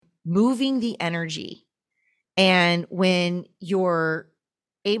moving the energy. And when you're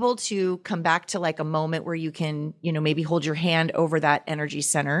able to come back to like a moment where you can, maybe hold your hand over that energy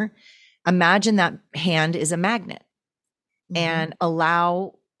center, imagine that hand is a magnet and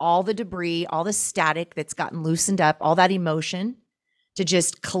allow all the debris, all the static that's gotten loosened up, all that emotion to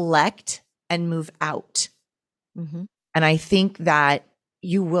just collect and move out. And I think that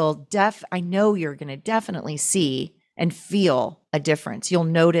you will I know you're going to definitely see and feel a difference. You'll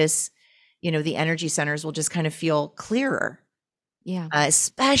notice, the energy centers will just kind of feel clearer. Yeah.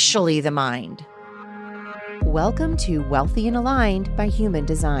 Especially the mind. Welcome to Wealthy and Aligned by Human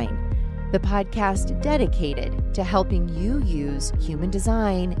Design, the podcast dedicated to helping you use human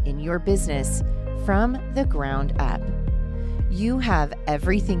design in your business from the ground up. You have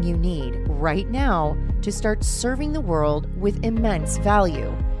everything you need right now to start serving the world with immense value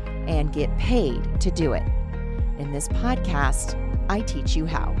and get paid to do it. In this podcast, I teach you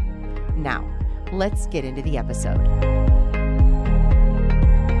how. Now, let's get into the episode.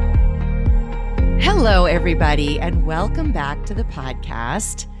 Hello, everybody, and welcome back to the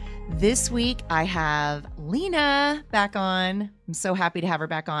podcast. This week, I have Lena back on. I'm so happy to have her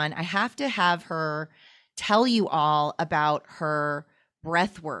back on. I have to have her tell you all about her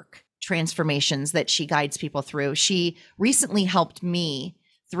breathwork transformations that she guides people through. She recently helped me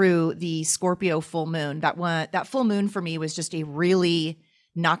through the Scorpio full moon. That full moon for me was just a really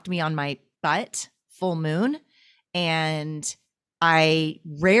knocked me on my butt full moon. And I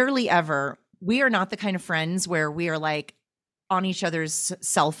rarely ever, we are not the kind of friends where we are like on each other's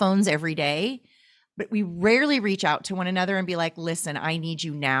cell phones every day, but we rarely reach out to one another and be like, listen, I need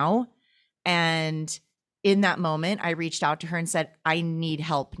you now. And in that moment, I reached out to her and said, I need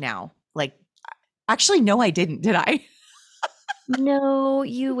help now. Like, actually, no, I didn't. Did I? No,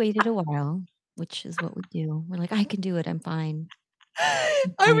 you waited a while, which is what we do. We're like, I can do it. I'm fine.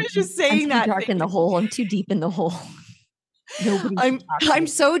 I was just saying that. I'm too dark in the hole. I'm too deep in the hole. I'm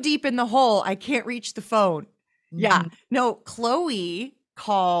so deep in the hole. I can't reach the phone. Yeah. No, Chloe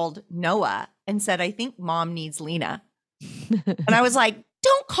called Noah and said, I think mom needs Lena. And I was like,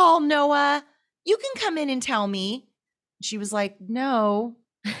 don't call Noah. You can come in and tell me. She was like, no.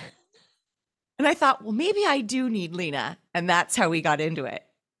 And I thought, well, maybe I do need Lena. And that's how we got into it.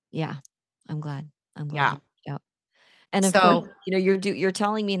 Yeah. I'm glad. Yeah. Yep. And of course, you're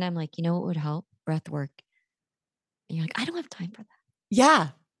telling me and I'm like, what would help? Breath work. And you're like, I don't have time for that. Yeah.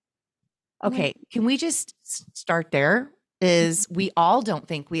 Okay. Can we just start there? Is we all don't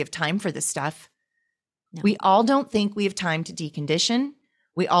think we have time for this stuff. No. We all don't think we have time to decondition.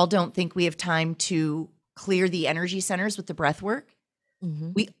 We all don't think we have time to clear the energy centers with the breath work.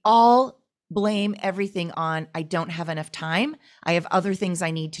 We all blame everything on, I don't have enough time. I have other things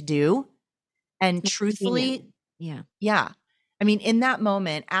I need to do. And truthfully, yeah. I mean, in that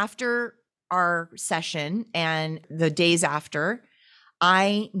moment, after our session and the days after,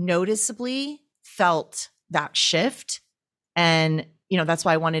 I noticeably felt that shift. And, that's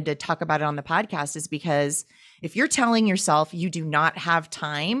why I wanted to talk about it on the podcast, is because if you're telling yourself you do not have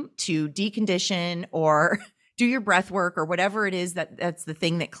time to decondition or do your breath work or whatever it is that's the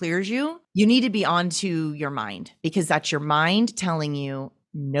thing that clears you, you need to be onto your mind, because that's your mind telling you,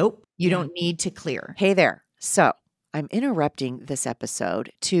 nope, you don't need to clear. Hey there. So I'm interrupting this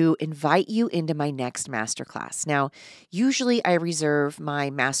episode to invite you into my next masterclass. Now, usually I reserve my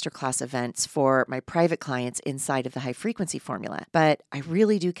masterclass events for my private clients inside of the high frequency formula, but I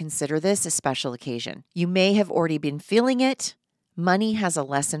really do consider this a special occasion. You may have already been feeling it. Money has a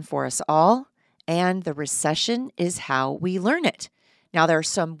lesson for us all, and the recession is how we learn it. Now, there are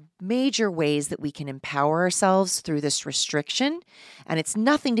some major ways that we can empower ourselves through this restriction, and it's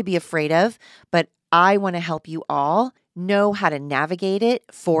nothing to be afraid of, but I want to help you all know how to navigate it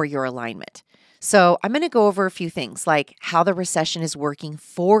for your alignment. So I'm going to go over a few things like how the recession is working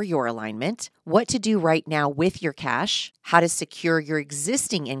for your alignment, what to do right now with your cash, how to secure your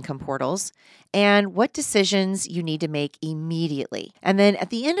existing income portals, and what decisions you need to make immediately. And then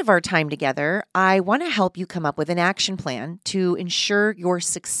at the end of our time together, I want to help you come up with an action plan to ensure your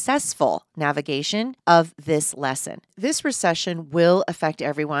successful navigation of this lesson. This recession will affect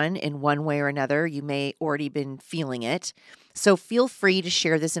everyone in one way or another. You may already been feeling it. So feel free to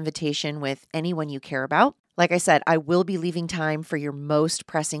share this invitation with anyone you care about. Like I said, I will be leaving time for your most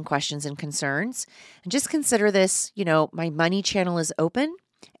pressing questions and concerns. And just consider this, my money channel is open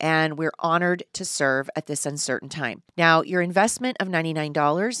and we're honored to serve at this uncertain time. Now, your investment of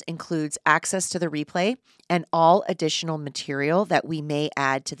 $99 includes access to the replay and all additional material that we may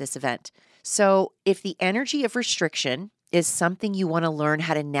add to this event. So if the energy of restriction is something you want to learn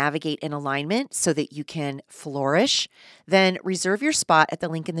how to navigate in alignment so that you can flourish, then reserve your spot at the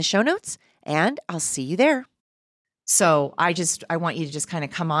link in the show notes, and I'll see you there. So I want you to just kind of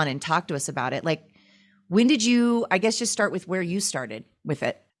come on and talk to us about it. Like, when did you, I guess just start with where you started with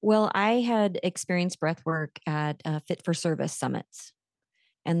it. Well, I had experienced breath work at Fit for Service summits.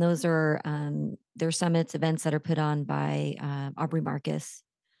 And those are they're summits, events that are put on by Aubrey Marcus,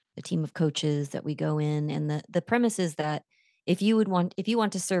 the team of coaches that we go in. And the premise is that if you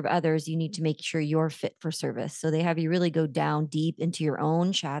want to serve others, you need to make sure you're fit for service. So they have you really go down deep into your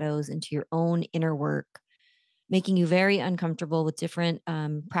own shadows, into your own inner work, making you very uncomfortable with different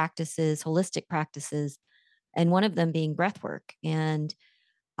practices, holistic practices, and one of them being breath work. And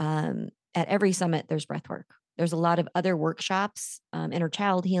at every summit, there's breath work. There's a lot of other workshops, inner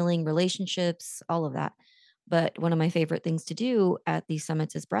child healing, relationships, all of that. But one of my favorite things to do at these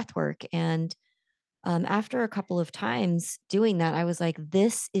summits is breath work. And after a couple of times doing that, I was like,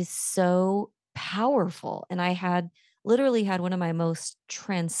 this is so powerful. And I had literally had one of my most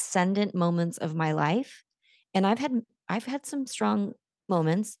transcendent moments of my life. And I've had some strong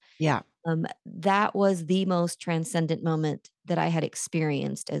moments. Yeah. That was the most transcendent moment that I had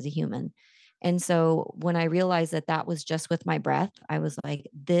experienced as a human. And so when I realized that that was just with my breath, I was like,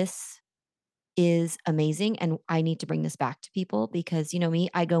 this is amazing. And I need to bring this back to people because, you know, me,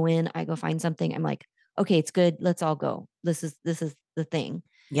 I go in, I go find something. I'm like, okay, it's good. Let's all go. This is the thing.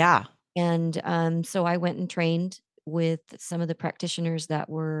 Yeah. And so I went and trained with some of the practitioners that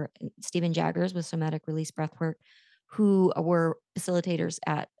were Stephen Jaggers with somatic release breathwork, who were facilitators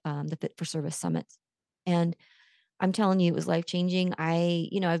at the Fit for Service summits. And I'm telling you, it was life changing.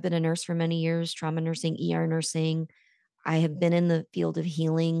 I've been a nurse for many years, trauma nursing, ER nursing. I have been in the field of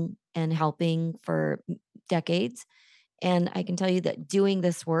healing and helping for decades. And I can tell you that doing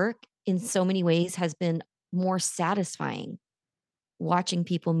this work in so many ways has been more satisfying, watching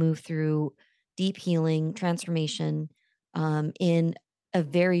people move through deep healing, transformation in a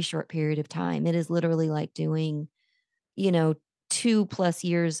very short period of time. It is literally like doing, 2+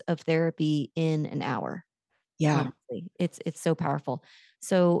 years of therapy in an hour. Yeah. Honestly, it's so powerful.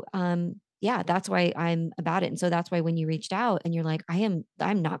 So, yeah, that's why I'm about it. And so that's why when you reached out and you're like, I'm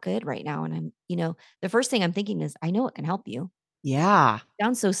not good right now. And the first thing I'm thinking is, I know it can help you. Yeah.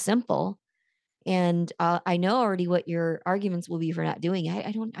 Sounds so simple. And I know already what your arguments will be for not doing it.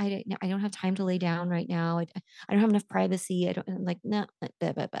 I don't have time to lay down right now. I don't have enough privacy. I'm like, no,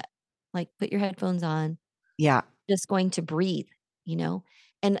 like put your headphones on, Yeah. just going to breathe, you know?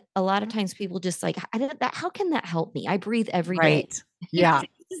 And a lot of times people just like, how can that help me? I breathe every day. Right. Yeah.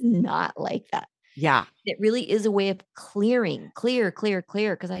 It's not like that. Yeah. It really is a way of clear,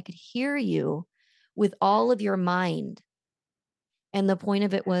 because I could hear you with all of your mind. And the point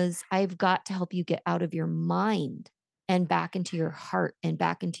of it was, I've got to help you get out of your mind and back into your heart and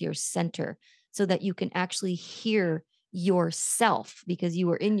back into your center so that you can actually hear yourself because you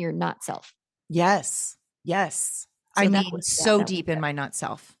were in your not self. Yes. Yes. So I that mean, was so deep in my not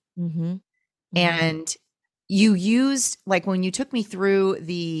self. Mm-hmm. Mm-hmm. And you used, like, when you took me through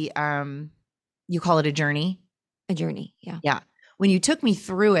the, you call it a journey. A journey. Yeah. Yeah. When you took me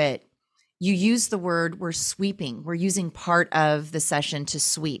through it, you used the word, we're sweeping. We're using part of the session to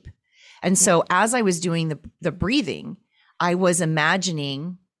sweep. And so as I was doing the breathing, I was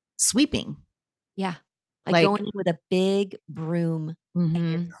imagining sweeping. Yeah. Like going in with a big broom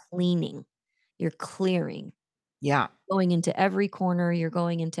and you're cleaning, you're clearing. Yeah. Going into every corner, you're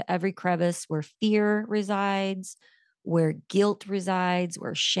going into every crevice where fear resides, where guilt resides,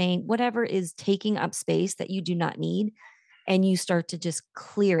 where shame, whatever is taking up space that you do not need. And you start to just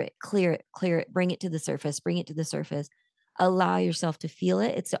clear it, bring it to the surface, allow yourself to feel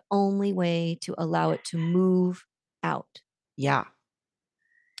it. It's the only way to allow it to move out. Yeah.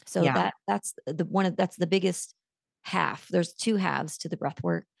 So that's the biggest half. There's two halves to the breath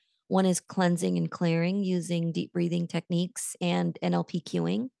work. One is cleansing and clearing using deep breathing techniques and NLP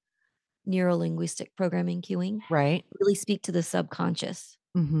cueing, neuro linguistic programming cueing. Right. Really speak to the subconscious.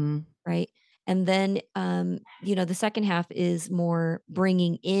 Mm-hmm. Right. And then, the second half is more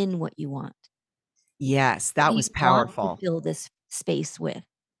bringing in what you want. Yes, that was powerful. Want to fill this space with.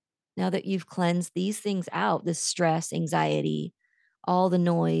 Now that you've cleansed these things out, this stress, anxiety, all the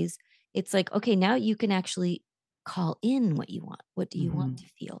noise, it's like, okay, now you can actually call in what you want. What do you want to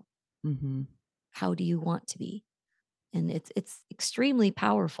feel? Mm-hmm. How do you want to be? And it's extremely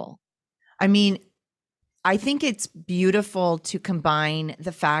powerful. I mean, I think it's beautiful to combine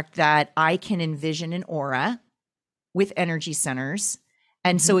the fact that I can envision an aura with energy centers.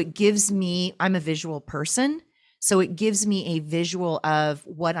 And so it gives me, I'm a visual person. So it gives me a visual of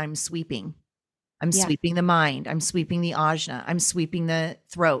what I'm sweeping. I'm Yeah. sweeping the mind. I'm sweeping the ajna. I'm sweeping the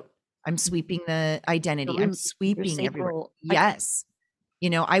throat. I'm sweeping the identity. Your I'm root, your sweeping everywhere. sacral. Yes.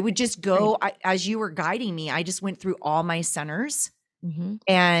 I would just Right. go, as you were guiding me, I just went through all my centers. Mm-hmm.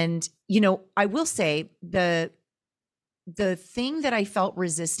 And, I will say the thing that I felt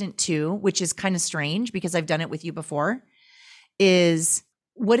resistant to, which is kind of strange because I've done it with you before, is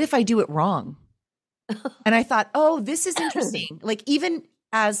what if I do it wrong? And I thought, oh, this is interesting. Like, even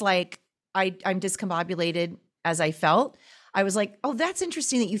as like I'm discombobulated as I felt, I was like, oh, that's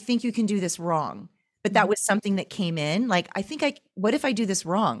interesting that you think you can do this wrong. But that Mhm. was something that came in. Like, what if I do this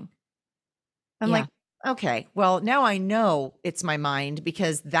wrong? I'm Yeah. like, okay, well, now I know it's my mind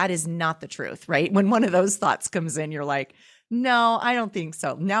because that is not the truth, right? When one of those thoughts comes in, you're like, no, I don't think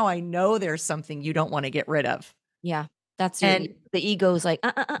so. Now I know there's something you don't want to get rid of. Yeah. That's And the ego is like,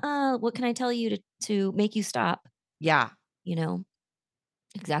 what can I tell you to make you stop? yeah. You know,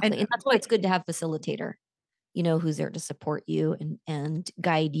 And exactly. And that's why it's good to have facilitator, who's there to support you and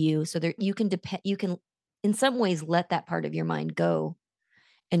guide you. So there you can in some ways let that part of your mind go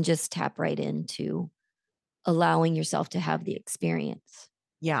and just tap right into allowing yourself to have the experience.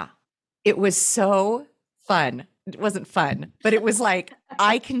 yeah, it was so fun. It wasn't fun, but it was like,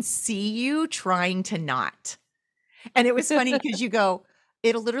 I can see you trying to not. And it was funny because you go,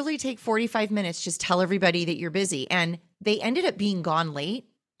 it'll literally take 45 minutes. Just tell everybody that you're busy. And they ended up being gone late,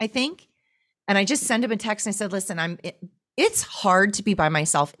 I think. And I just sent him a text and I said, listen, it's hard to be by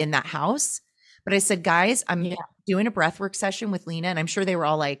myself in that house. But I said, guys, I'm Yeah. doing a breathwork session with Lena. And I'm sure they were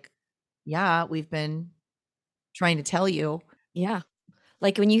all like, yeah, we've been trying to tell you. Yeah.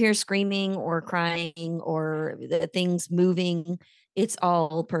 Like when you hear screaming or crying or the things moving, it's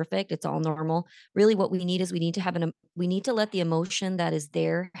all perfect. It's all normal. Really, what we need is we need to let the emotion that is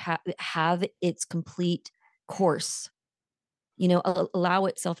there have its complete course. Allow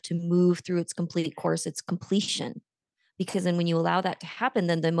itself to move through its complete course, its completion. Because then when you allow that to happen,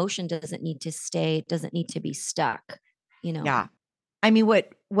 then the emotion doesn't need to stay, doesn't need to be stuck. Yeah. I mean,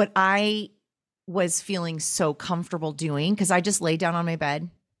 what I was feeling so comfortable doing, because I just laid down on my bed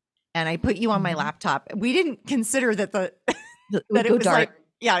and I put you on my Mhm. laptop. We didn't consider that It that would it go was dark. like,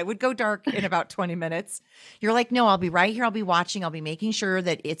 yeah, it would go dark in about 20 minutes. You're like, no, I'll be right here. I'll be watching. I'll be making sure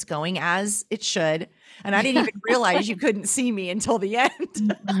that it's going as it should. And I didn't even realize you couldn't see me until the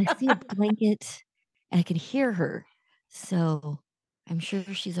end. I see a blanket and I can hear her. So I'm sure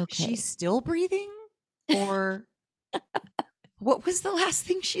she's okay. She's still breathing? Or what was the last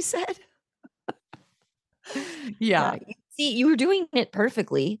thing she said? Yeah. See, you were doing it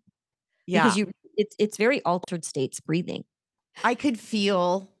perfectly because Yeah. it's very altered states breathing. I could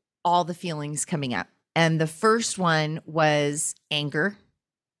feel all the feelings coming up. And the first one was anger.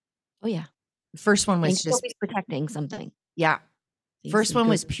 Oh yeah. The first one And was she's just, always protecting something. yeah. See, First so one go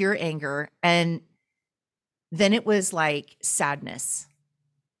was pure anger. And then it was like sadness.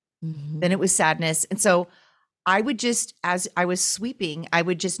 Mhm. Then it was sadness. And so I would just, as I was sweeping, I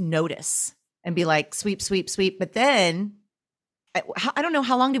would just notice and be like, sweep, sweep, sweep. But then I don't know,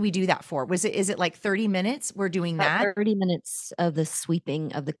 how long did we do that for? Is it like 30 minutes? We're doing About that. 30 minutes of the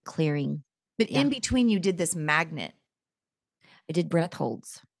sweeping, of the clearing. But Yeah. in between, you did this magnet. I did breath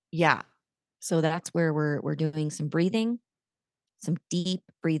holds. Yeah. So that's where we're doing some breathing, some deep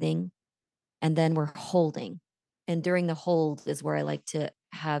breathing, and then we're holding. And during the hold is where I like to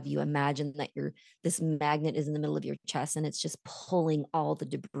have you imagine that this magnet is in the middle of your chest and it's just pulling all the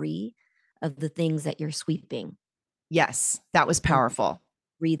debris of the things that you're sweeping. Yes. That was And powerful.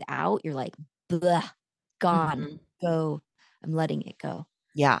 breathe out, you're like, blah, gone, Mhm. go. I'm letting it go.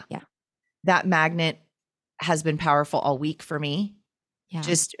 Yeah. Yeah. That magnet has been powerful all week for me. Yeah.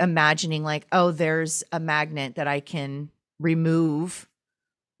 Just imagining like, oh, there's a magnet that I can remove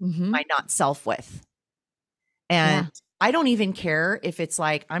Mhm. my not self with. And Yeah. I don't even care if it's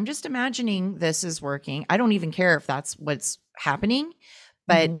like, I'm just imagining this is working. I don't even care if that's what's happening,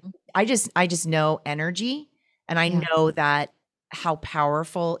 but Mhm. I just know energy, and I Yeah. know that how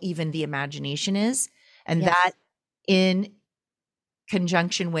powerful even the imagination is. And Yes. that in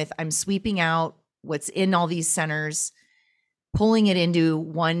conjunction with I'm sweeping out what's in all these centers, pulling it into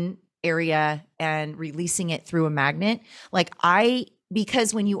one area and releasing it through a magnet.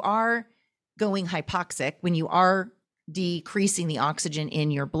 Because when you are going hypoxic, when you are decreasing the oxygen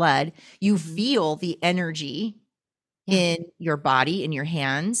in your blood, you Mhm. feel the energy Yeah. in your body, in your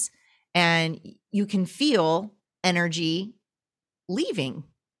hands, and you can feel energy leaving.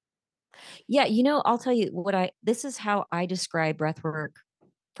 Yeah, I'll tell you this is how I describe breath work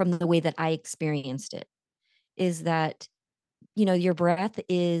from the way that I experienced it is that, your breath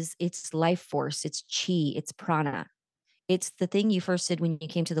it's life force, it's chi, it's prana. It's the thing you first did when you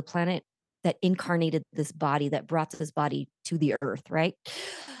came to the planet that incarnated this body, that brought this body to the earth, right?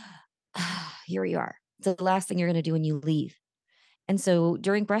 Here you are. It's the last thing you're going to do when you leave. And so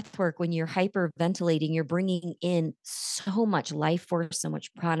during breath work, when you're hyperventilating, you're bringing in so much life force, so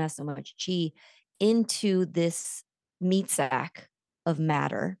much prana, so much chi into this meat sack of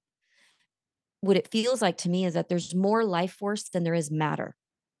matter. What it feels like to me is that there's more life force than there is matter.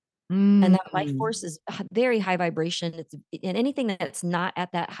 And that life force is very high vibration. And anything that's not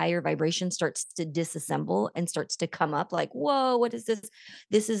at that higher vibration starts to disassemble and starts to come up like, whoa, what is this?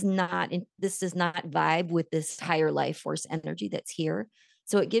 This does not vibe with this higher life force energy that's here.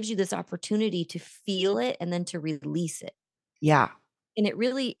 So it gives you this opportunity to feel it and then to release it. Yeah. And it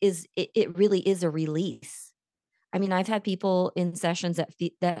really is a release. I mean, I've had people in sessions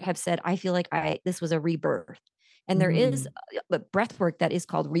that have said, I feel like this was a rebirth. And there is a breath work that is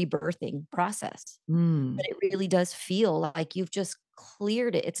called rebirthing process. But it really does feel like you've just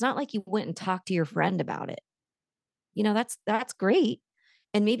cleared it. It's not like you went and talked to your friend about it. You know, that's great.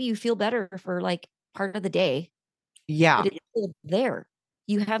 And maybe you feel better for like part of the day, Yeah. but it's still there.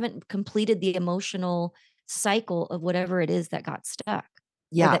 You haven't completed the emotional cycle of whatever it is that got stuck.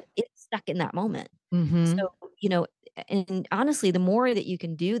 Or Yeah. that it's stuck in that moment. Mm-hmm. So, you know, and honestly, the more that you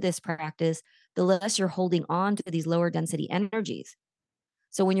can do this practice, the less you're holding on to these lower density energies.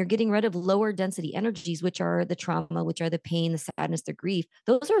 So when you're getting rid of lower density energies, which are the trauma, which are the pain, the sadness, the grief,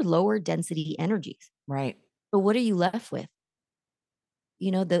 those are lower density energies. Right. But what are you left with?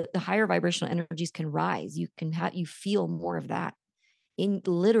 You know, the higher vibrational energies can rise. You can you feel more of that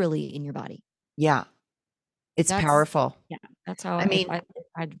literally in your body. Yeah. It's That's powerful. Yeah, that's how I mean,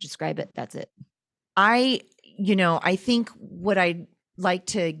 I'd describe it. That's it. I think what I'd like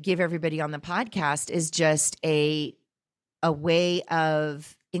to give everybody on the podcast is just a way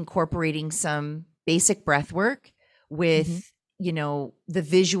of incorporating some basic breath work with, the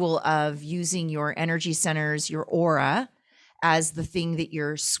visual of using your energy centers, your aura, as the thing that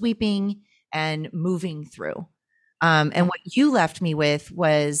you're sweeping and moving through. And what you left me with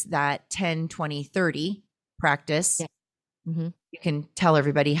was that 10, 20, 30 practice. Yeah. Mm-hmm. You can tell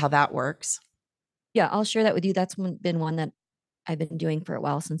everybody how that works. Yeah, I'll share that with you. That's been one that I've been doing for a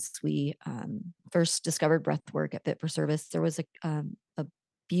while since we first discovered breath work at Fit for Service. There was a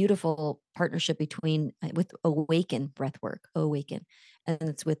beautiful partnership with Awaken Breathwork, Awaken, and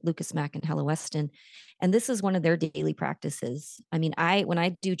it's with Lucas Mack and Hella Weston. And this is one of their daily practices. I mean, when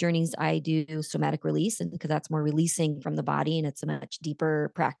I do journeys, I do somatic release, and because that's more releasing from the body, and it's a much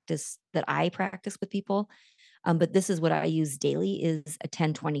deeper practice that I practice with people. But this is what I use daily is a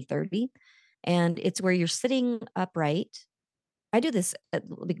 10, 20, 30. And it's where you're sitting upright. I do this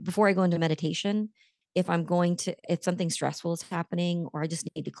before I go into meditation. If something stressful is happening or I just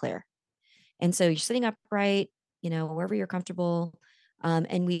need to clear. And so you're sitting upright, wherever you're comfortable.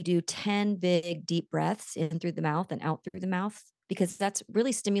 And we do 10 big deep breaths in through the mouth and out through the mouth, because that's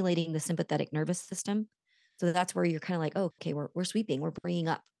really stimulating the sympathetic nervous system. So that's where you're kind of like, oh, okay, we're sweeping, we're bringing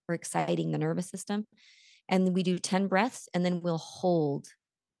up, we're exciting the nervous system. And then we do 10 breaths and then we'll hold.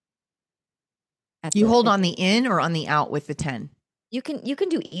 You hold on the in or on the out with the 10? You can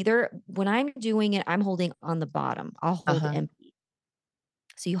do either. When I'm doing it, I'm holding on the bottom. I'll hold empty.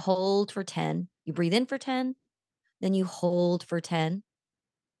 So you hold for 10, you breathe in for 10, then you hold for 10.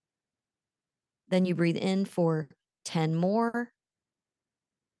 Then you breathe in for 10 more.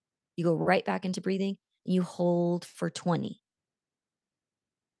 You go right back into breathing. You hold for 20.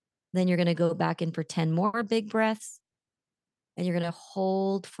 Then you're going to go back in for 10 more big breaths. And you're going to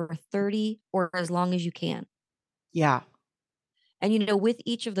hold for 30 or as long as you can. Yeah. And, with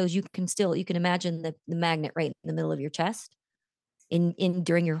each of those, you can imagine the magnet right in the middle of your chest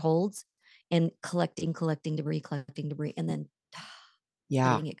during your holds, and collecting debris, and then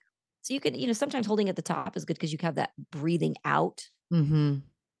letting it go. So you can, sometimes holding at the top is good because you have that breathing out. Mm-hmm.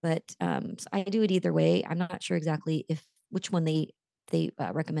 But so I do it either way. I'm not sure exactly which one they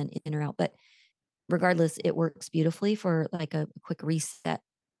recommend, in or out, but regardless, it works beautifully for like a quick reset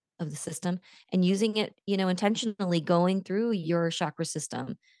of the system, and using it, intentionally going through your chakra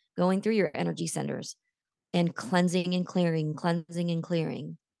system, going through your energy centers, and cleansing and clearing,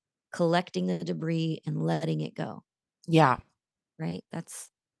 collecting the debris and letting it go. Yeah. Right.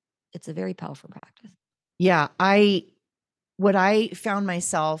 It's a very powerful practice. Yeah. What I found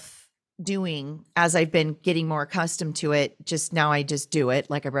myself doing as I've been getting more accustomed to it, just now I just do it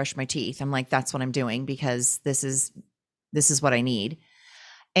like I brush my teeth. I'm like, that's what I'm doing because this is what I need.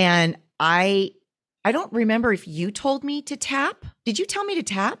 And I don't remember if you told me to tap. Did you tell me to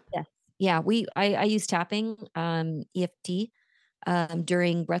tap? Yeah. Yeah. I use tapping, EFT,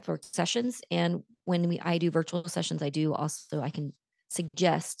 during breathwork sessions. And when I do virtual sessions, I can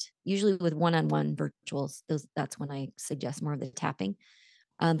suggest, usually with one-on-one virtuals, that's when I suggest more of the tapping.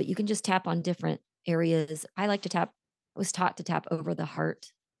 But you can just tap on different areas. I like to tap, I was taught to tap over the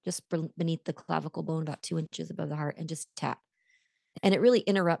heart, just beneath the clavicle bone, about 2 inches above the heart, and just tap. And it really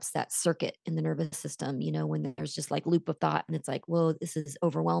interrupts that circuit in the nervous system, when there's just like loop of thought and it's like, whoa, this is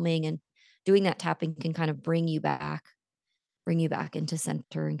overwhelming. And doing that tapping can kind of bring you back into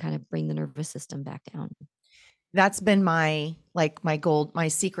center and kind of bring the nervous system back down. That's been my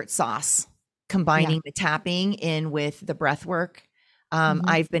secret sauce, combining the tapping in with the breath work.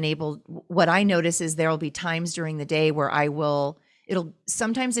 I've been able, what I notice is there'll be times during the day where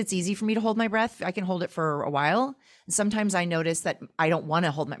sometimes it's easy for me to hold my breath. I can hold it for a while. And sometimes I notice that I don't want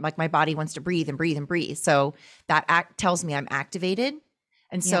to hold my body wants to breathe and breathe and breathe. So that tells me I'm activated.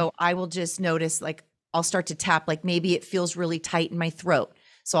 And so I will just notice, like, I'll start to tap, like maybe it feels really tight in my throat.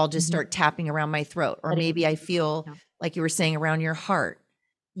 So I'll just start tapping around my throat, or maybe I feel like you were saying around your heart.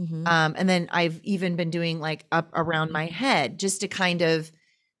 And then I've even been doing like up around my head, just to kind of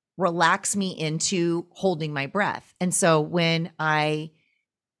relax me into holding my breath. And so when I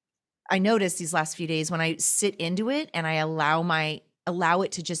noticed these last few days, when I sit into it and I allow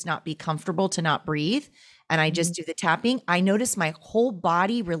it to just not be comfortable to not breathe, and I just do the tapping, I notice my whole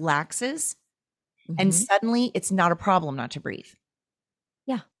body relaxes, and suddenly it's not a problem not to breathe.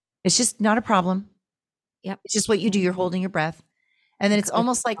 Yeah. It's just not a problem. Yep. It's just what you do. You're holding your breath. And then it's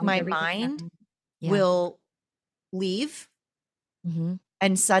almost like my mind will leave.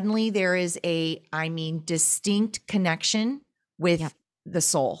 And suddenly there is distinct connection with the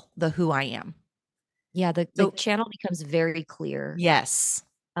soul, the who I am. Yeah. The channel becomes very clear. Yes.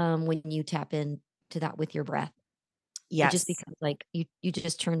 When you tap into that with your breath. Yes. It just becomes like you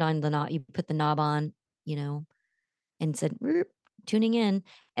just turned on the knob, you put the knob on, and said, tuning in.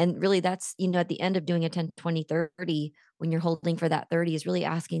 And really that's, at the end of doing a 10, 20, 30, when you're holding for that 30, is really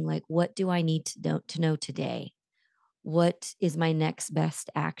asking, like, what do I need to know today? What is my next best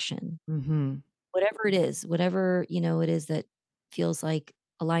action? Whatever it is, it is that feels like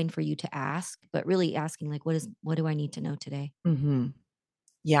aligned for you to ask, but really asking, like, what do I need to know today?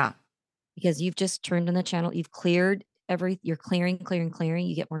 Yeah. Because you've just turned on the channel, you've cleared you're clearing,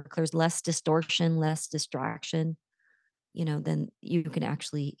 you get more clears, less distortion, less distraction, then you can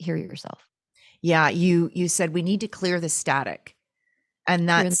actually hear yourself. Yeah. You said we need to clear the static. And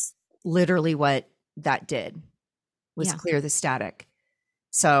that's literally what that did, was clear the static.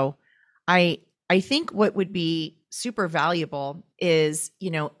 So I think what would be super valuable is,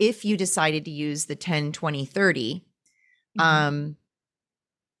 if you decided to use the 10, 20, 30,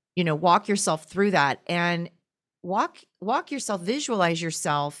 walk yourself through that, and walk yourself, visualize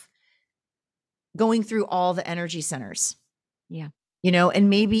yourself going through all the energy centers. Yeah.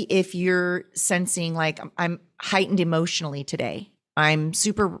 And maybe if you're sensing like I'm heightened emotionally today, I'm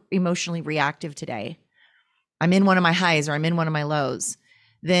super emotionally reactive today, I'm in one of my highs or I'm in one of my lows,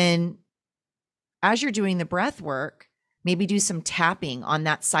 then as you're doing the breath work, maybe do some tapping on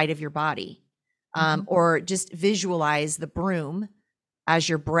that side of your body, or just visualize the broom as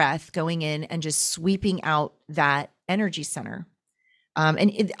your breath going in and just sweeping out that energy center.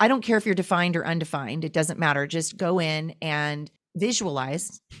 I don't care if you're defined or undefined. It doesn't matter. Just go in and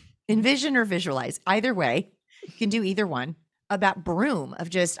visualize, envision or visualize. Either way, you can do either one. That broom of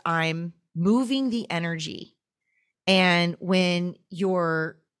just, I'm moving the energy. And when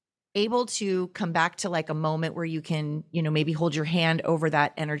you're able to come back to like a moment where you can, maybe hold your hand over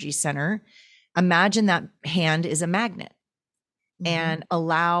that energy center, imagine that hand is a magnet, and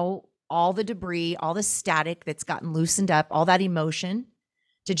allow all the debris, all the static that's gotten loosened up, all that emotion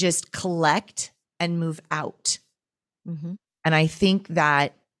to just collect and move out. And I think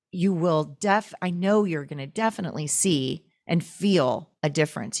that you will I know you're going to definitely see and feel a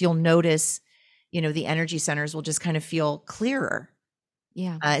difference. You'll notice, the energy centers will just kind of feel clearer.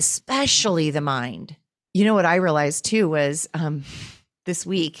 Yeah. Especially the mind. What I realized too was this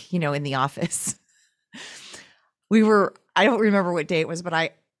week, in the office, I don't remember what day it was, but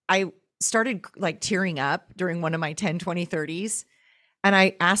I started like tearing up during one of my 10, 20, 30s. And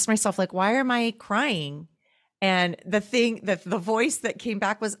I asked myself, like, why am I crying? And the voice that came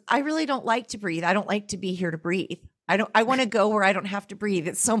back was, I really don't like to breathe. I don't like to be here to breathe. I want to go where I don't have to breathe.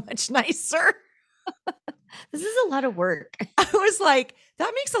 It's so much nicer. This is a lot of work. I was like,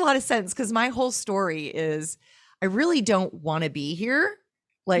 that makes a lot of sense, because my whole story is I really don't want to be here,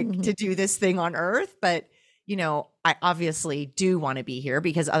 like to do this thing on earth. But, I obviously do want to be here,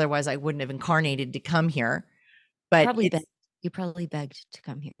 because otherwise I wouldn't have incarnated to come here. But you probably begged to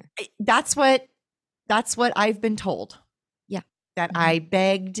come here. That's what I've been told. Yeah. That I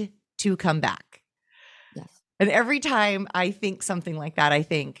begged to come back. Yes. And every time I think something like that, I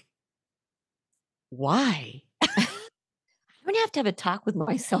think, why? I'm going to have a talk with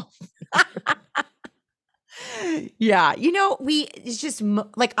myself. Yeah. It's just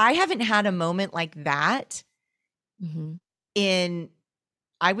like, I haven't had a moment like that in,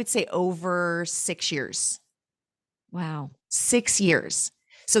 I would say, over 6 years. Wow. 6 years.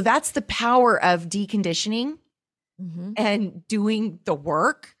 So that's the power of deconditioning and doing the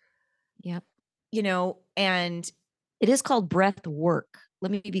work. Yep. And it is called breath work.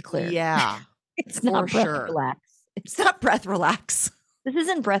 Let me be clear. Yeah. It's not breath relax. It's not breath relax. This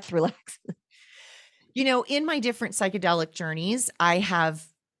isn't breath relax. In my different psychedelic journeys, I have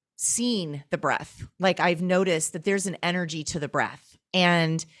seen the breath. Like, I've noticed that there's an energy to the breath.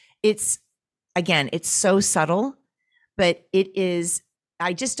 And it's so subtle, but it is,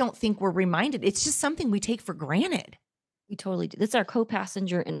 I just don't think we're reminded. It's just something we take for granted. We totally do. This is our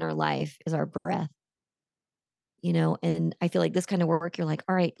co-passenger in our life, is our breath. And I feel like this kind of work, you're like,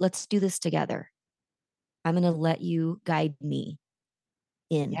 all right, let's do this together. I'm going to let you guide me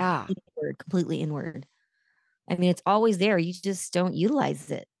inward, completely inward. I mean, it's always there. You just don't utilize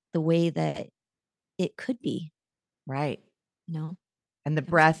it the way that it could be. Right. And the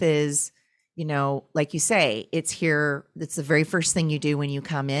breath is, like you say, it's here. It's the very first thing you do when you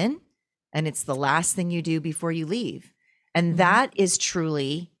come in, and it's the last thing you do before you leave. And that is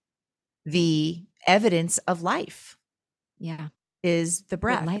truly the evidence of life. Yeah. Is the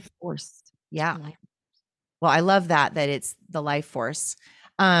breath. Life force. Yeah. Well, I love that it's the life force.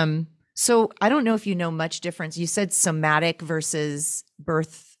 So I don't know if you know much difference. You said somatic versus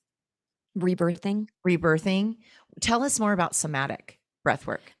rebirthing. Tell us more about somatic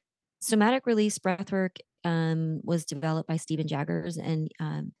breathwork. Somatic release breathwork was developed by Stephen Jaggers, and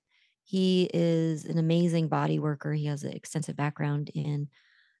he is an amazing body worker. He has an extensive background in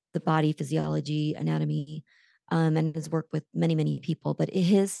the body physiology, anatomy, and has worked with many, many people. But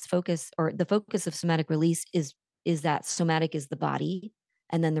his focus, or the focus of somatic release, is that somatic is the body,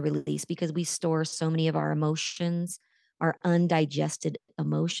 and then the release, because we store so many of our emotions, our undigested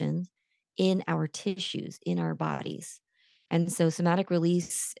emotions, in our tissues, in our bodies. And so somatic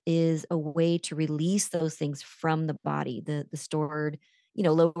release is a way to release those things from the body, the stored,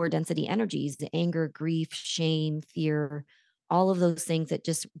 lower density energies, the anger, grief, shame, fear, all of those things that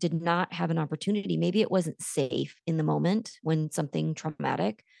just did not have an opportunity. Maybe it wasn't safe in the moment when something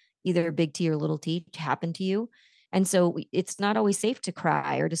traumatic, either big T or little t, happened to you. And so it's not always safe to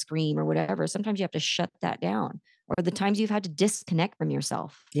cry or to scream or whatever. Sometimes you have to shut that down, or the times you've had to disconnect from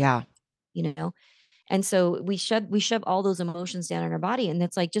yourself. Yeah. And so we shove all those emotions down in our body. And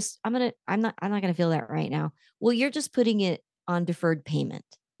it's like, I'm not going to feel that right now. Well, you're just putting it on deferred payment.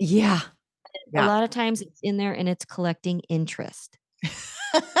 Yeah. A lot of times it's in there and it's collecting interest. It's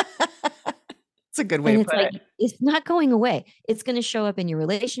a good way to put it. It's not going away. It's going to show up in your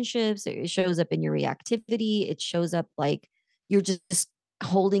relationships. It shows up in your reactivity. It shows up like you're just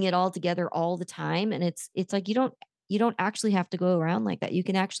holding it all together all the time. And it's like, you don't actually have to go around like that. You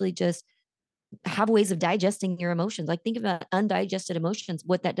can actually just have ways of digesting your emotions. Like, think about undigested emotions,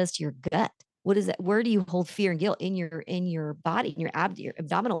 what that does to your gut. What is that? Where do you hold fear and guilt? In your body, in your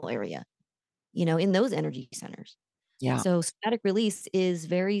abdominal area, in those energy centers. Yeah. So somatic release is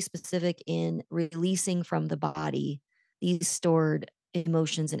very specific in releasing from the body these stored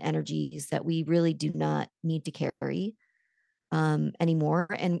emotions and energies that we really do not need to carry anymore.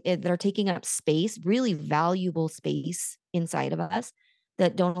 And they're taking up space, really valuable space inside of us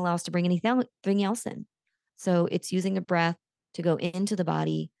that don't allow us to bring anything else in. So it's using the breath to go into the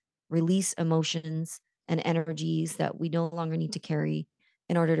body, release emotions and energies that we no longer need to carry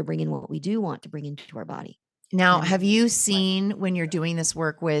in order to bring in what we do want to bring into our body. Now, have you seen, when you're doing this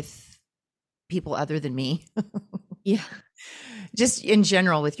work with people other than me? Yeah. Just in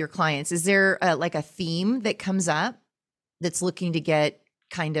general with your clients, is there like a theme that comes up that's looking to get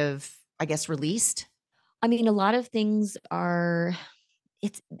kind of, I guess, released? I mean, a lot of things are,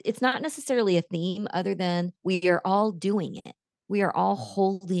 it's not necessarily a theme, other than we are all doing it. We are all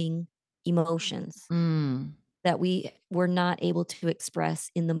holding emotions that we were not able to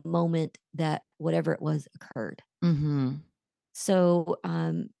express in the moment that whatever it was occurred. So,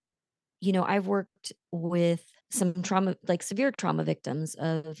 I've worked with some trauma, like severe trauma victims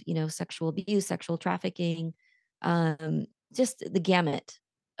of, sexual abuse, sexual trafficking, just the gamut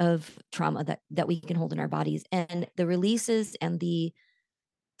of trauma that we can hold in our bodies, and the releases and the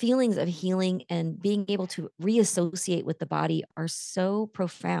feelings of healing and being able to reassociate with the body are so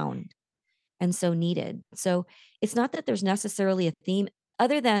profound and so needed. So it's not that there's necessarily a theme,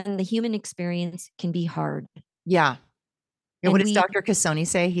 other than the human experience can be hard. Yeah. And what does Dr. Cassoni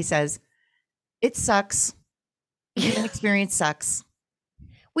say? He says, it sucks. Human experience sucks.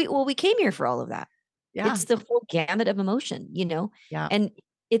 We came here for all of that. Yeah. It's the full gamut of emotion, Yeah. and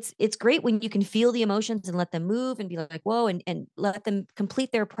it's great when you can feel the emotions and let them move and be like, whoa, and let them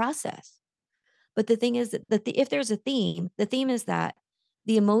complete their process. But the thing is that if there's a theme, the theme is that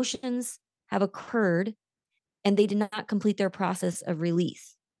the emotions have occurred and they did not complete their process of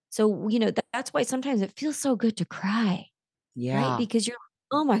release. So, that's why sometimes it feels so good to cry, right? Yeah. Because you're,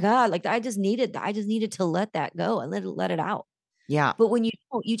 oh my God, like I just needed to let that go and let it out. Yeah. But when you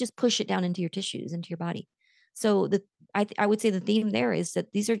don't, you just push it down into your tissues, into your body. So I would say the theme there is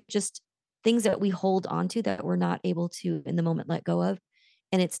that these are just things that we hold on to that we're not able to in the moment let go of.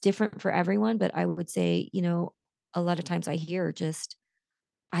 And it's different for everyone. But I would say, a lot of times I hear just,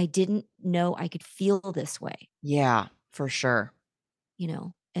 I didn't know I could feel this way, Yeah, for sure.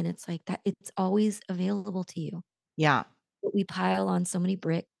 and it's like that. It's always available to you. Yeah. But we pile on so many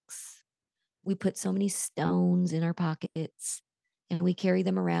bricks. We put so many stones in our pockets and we carry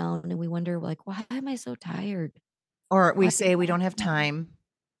them around and we wonder, like, why am I so tired? Or we Why, say we don't have time.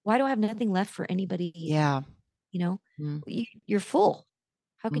 why do I have nothing left for anybody? Yeah. Mm. You're full.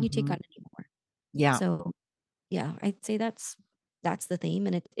 How can you take Mm-hmm. on any more? Yeah. So yeah, I'd say that's the theme.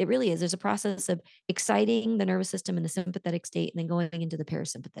 And it really is. There's a process of exciting the nervous system in a sympathetic state and then going into the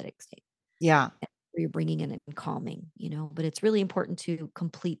parasympathetic state. Yeah. Where you're bringing in and calming, but it's really important to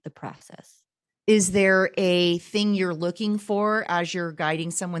complete the process. Is there a thing you're looking for as you're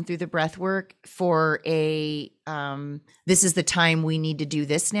guiding someone through the breath work for this is the time we need to do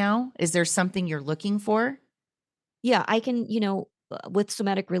this now? Is there something you're looking for? Yeah, I can, with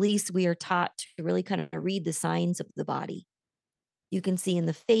somatic release, we are taught to really kind of read the signs of the body. You can see in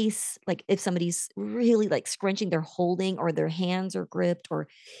the face, like if somebody's really like scrunching, they're holding, or their hands are gripped, or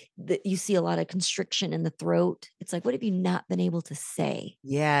you see a lot of constriction in the throat. It's like, what have you not been able to say?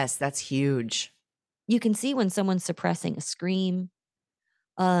 Yes, that's huge. You can see when someone's suppressing a scream.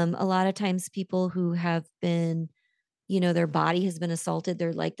 A lot of times people who have been, their body has been assaulted,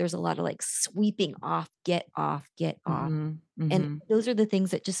 they're like, there's a lot of like sweeping off, get off, get off. Mm-hmm. And Mm-hmm. those are the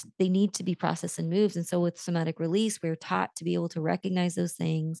things that just, they need to be processed and moved. And so with somatic release, we're taught to be able to recognize those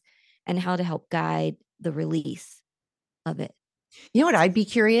things and how to help guide the release of it. You know what? I'd be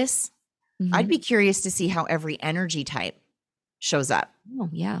curious. Mm-hmm. I'd be curious to see how every energy type shows up. Oh,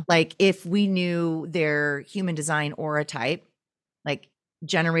 yeah. Like if we knew their human design aura type, like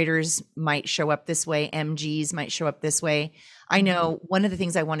generators might show up this way, MGs might show up this way. I know one of the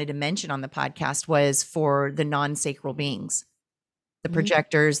things I wanted to mention on the podcast was for the non-sacral beings, the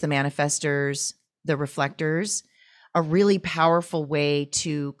projectors, the manifestors, the reflectors, a really powerful way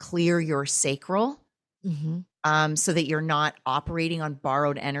to clear your sacral. So that you're not operating on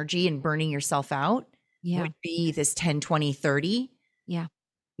borrowed energy and burning yourself out would be this 10, 20, 30. Yeah.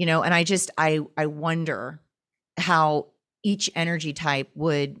 And I wonder how each energy type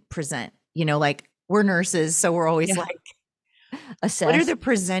would present, like we're nurses. So we're always like, assess. What are the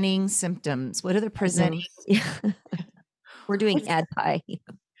presenting symptoms? What are the presenting? We're doing ADPI.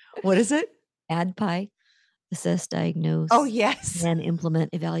 What is it? ADPI. Assess, diagnose. Oh, yes. And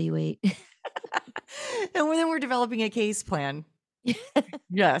implement, evaluate. And then we're developing a case plan.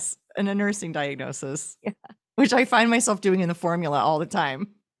 Yes. And a nursing diagnosis, which I find myself doing in the formula all the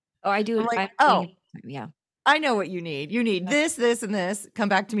time. Oh, I do. I'm like, yeah. I know what you need. You need this, this, and this. Come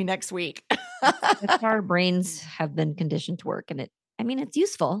back to me next week. That's how our brains have been conditioned to work. And it's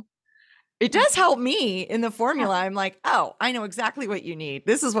useful. It does help me in the formula. I'm like, oh, I know exactly what you need.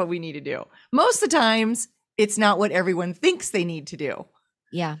 This is what we need to do. Most of the times, it's not what everyone thinks they need to do.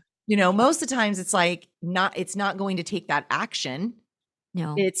 Yeah. Most of the times it's like it's not going to take that action.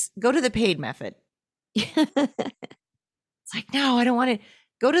 No. It's go to the paid method. It's like, no, I don't want to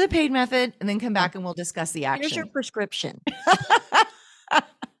go to the paid method and then come back and we'll discuss the action. Here's your prescription.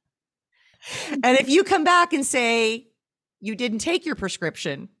 And if you come back and say you didn't take your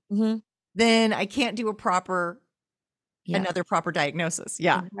prescription, then I can't do another proper diagnosis.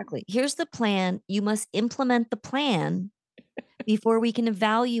 Yeah. Exactly. Here's the plan. You must implement the plan before we can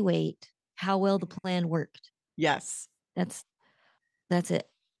evaluate how well the plan worked. Yes. That's it.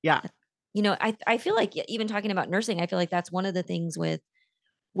 Yeah. I feel like even talking about nursing, I feel like that's one of the things with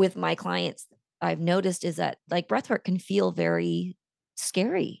my clients I've noticed is that like breathwork can feel very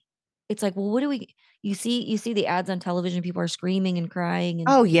scary. It's like, well, what do you see the ads on television, people are screaming and crying. And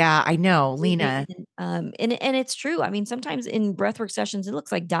oh yeah, I know, Lena. And it's true. I mean, sometimes in breathwork sessions, it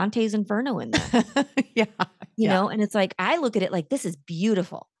looks like Dante's Inferno in there. Yeah. And it's like, I look at it like, this is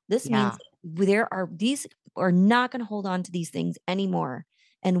beautiful. This means these are not going to hold on to these things anymore.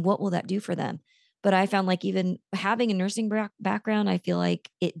 And what will that do for them? But I found like even having a nursing background, I feel like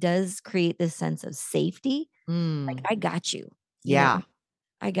it does create this sense of safety. Like, I got you, you know, Yeah.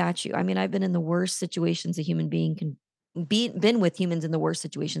 I got you. I mean, I've been in the worst situations a human being can been with humans in the worst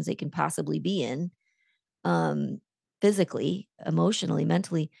situations they can possibly be in, physically, emotionally,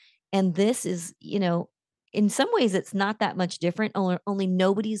 mentally. And this is, in some ways it's not that much different. Only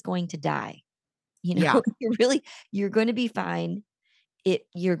nobody's going to die. Yeah. You're going to be fine.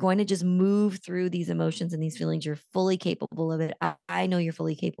 You're going to just move through these emotions and these feelings. You're fully capable of it. I know you're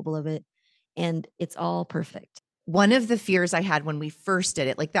fully capable of it. And it's all perfect. One of the fears I had when we first did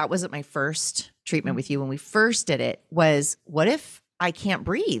it, like that wasn't my first treatment with you. When we first did it was, what if I can't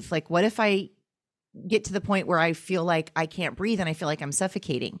breathe? Like, what if I get to the point where I feel like I can't breathe and I feel like I'm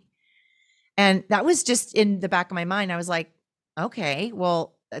suffocating? And that was just in the back of my mind. I was like, okay,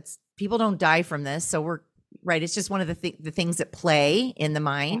 well, that's people don't die from this. So we're right. It's just one of the things that play in the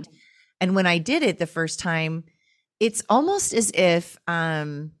mind. And when I did it the first time, it's almost as if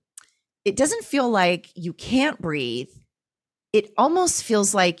it doesn't feel like you can't breathe. It almost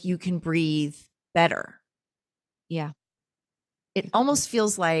feels like you can breathe better. Yeah. It almost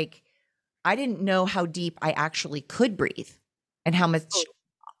feels like I didn't know how deep I actually could breathe and how much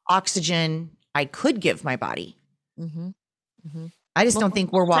oxygen I could give my body. Mm-hmm. Mm-hmm. I just don't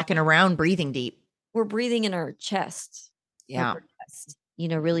think we're walking around breathing deep. We're breathing in our chest. Yeah. Upper chest.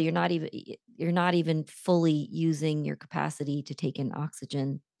 Really, you're not even fully using your capacity to take in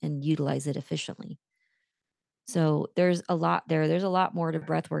oxygen and utilize it efficiently. So there's a lot there. There's a lot more to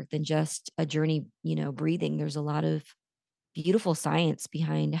breath work than just a journey, breathing. There's a lot of beautiful science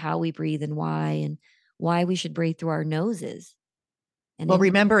behind how we breathe and why we should breathe through our noses. And well,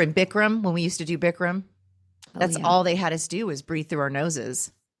 remember in Bikram, when we used to do Bikram, that's yeah. all they had us do was breathe through our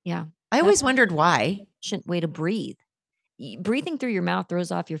noses. Yeah. I always wondered why. Way to breathe. Breathing through your mouth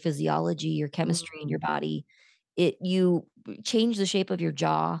throws off your physiology, your chemistry in your body. You change the shape of your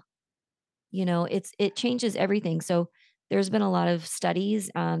jaw. It changes everything. So there's been a lot of studies.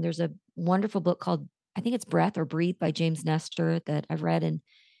 There's a wonderful book called, I think it's Breath or Breathe by James Nestor that I've read. And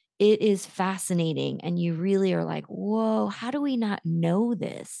it is fascinating. And you really are like, whoa, how do we not know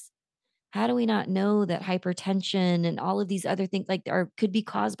this? How do we not know that hypertension and all of these other things could be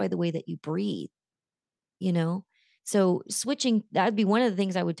caused by the way that you breathe? So switching, that'd be one of the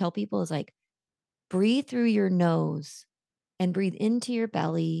things I would tell people is like, breathe through your nose and breathe into your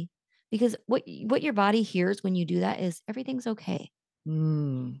belly, because what your body hears when you do that is everything's okay.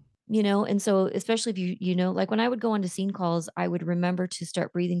 And so especially if like when I would go on to scene calls, I would remember to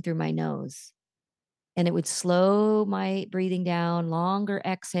start breathing through my nose, and it would slow my breathing down. Longer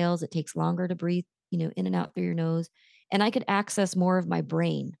exhales. It takes longer to breathe, in and out through your nose, and I could access more of my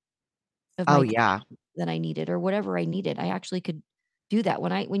brain, than I needed, or whatever I needed. I actually could do that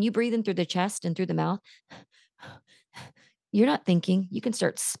when you breathe in through the chest and through the mouth. You're not thinking. You can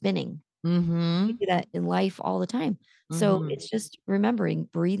start spinning. You do that in life all the time. So it's just remembering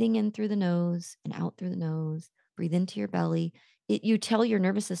breathing in through the nose and out through the nose. Breathe into your belly. You tell your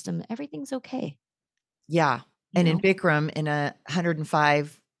nervous system everything's okay. Yeah. And in Bikram, in a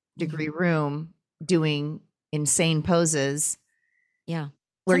 105-degree room, doing insane poses. Yeah.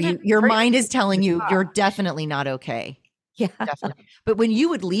 Where your mind is telling you you're definitely not okay. Yeah. Definitely. But when you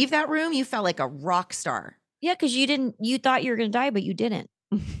would leave that room, you felt like a rock star. Yeah, because you thought you were going to die, but you didn't.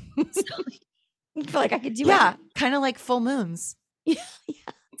 So you feel like I could do it. Yeah, kind of like full moons. Yeah,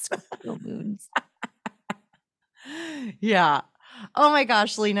 it's full moons. Yeah. Oh my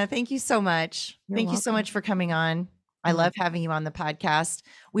gosh, Lena, thank you so much. You're you so much for coming on. I Yeah. love having you on the podcast.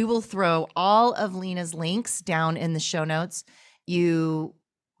 We will throw all of Lena's links down in the show notes. You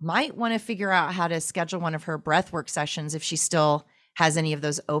might want to figure out how to schedule one of her breathwork sessions if she still has any of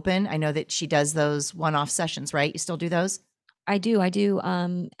those open. I know that she does those one-off sessions, right? You still do those? I do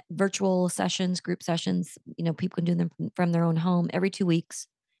virtual sessions, group sessions. People can do them from their own home every 2 weeks.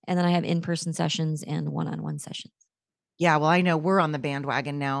 And then I have in-person sessions and one-on-one sessions. Yeah, well, I know we're on the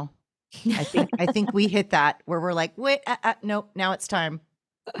bandwagon now. I think we hit that where we're like, wait, nope, now it's time.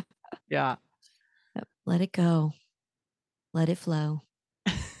 Yeah. Let it go. Let it flow.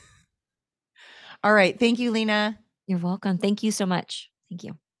 All right. Thank you, Lena. You're welcome. Thank you so much. Thank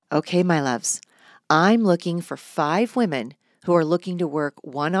you. Okay, my loves. I'm looking for 5 women who are looking to work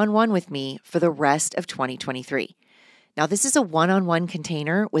one-on-one with me for the rest of 2023. Now, this is a one-on-one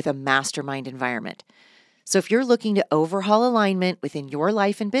container with a mastermind environment. So if you're looking to overhaul alignment within your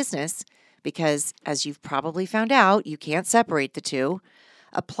life and business, because as you've probably found out, you can't separate the two,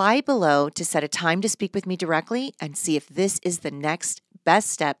 apply below to set a time to speak with me directly and see if this is the next best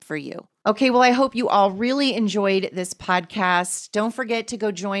step for you. Okay, well, I hope you all really enjoyed this podcast. Don't forget to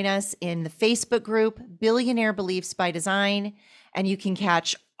go join us in the Facebook group, Billionaire Beliefs by Design, and you can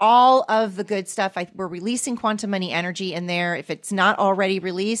catch all of the good stuff. We're releasing Quantum Money Energy in there. If it's not already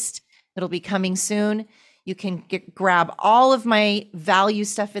released, it'll be coming soon. You can grab all of my value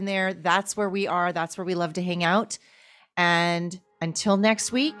stuff in there. That's where we are. That's where we love to hang out. And until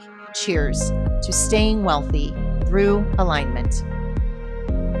next week, cheers to staying wealthy through alignment.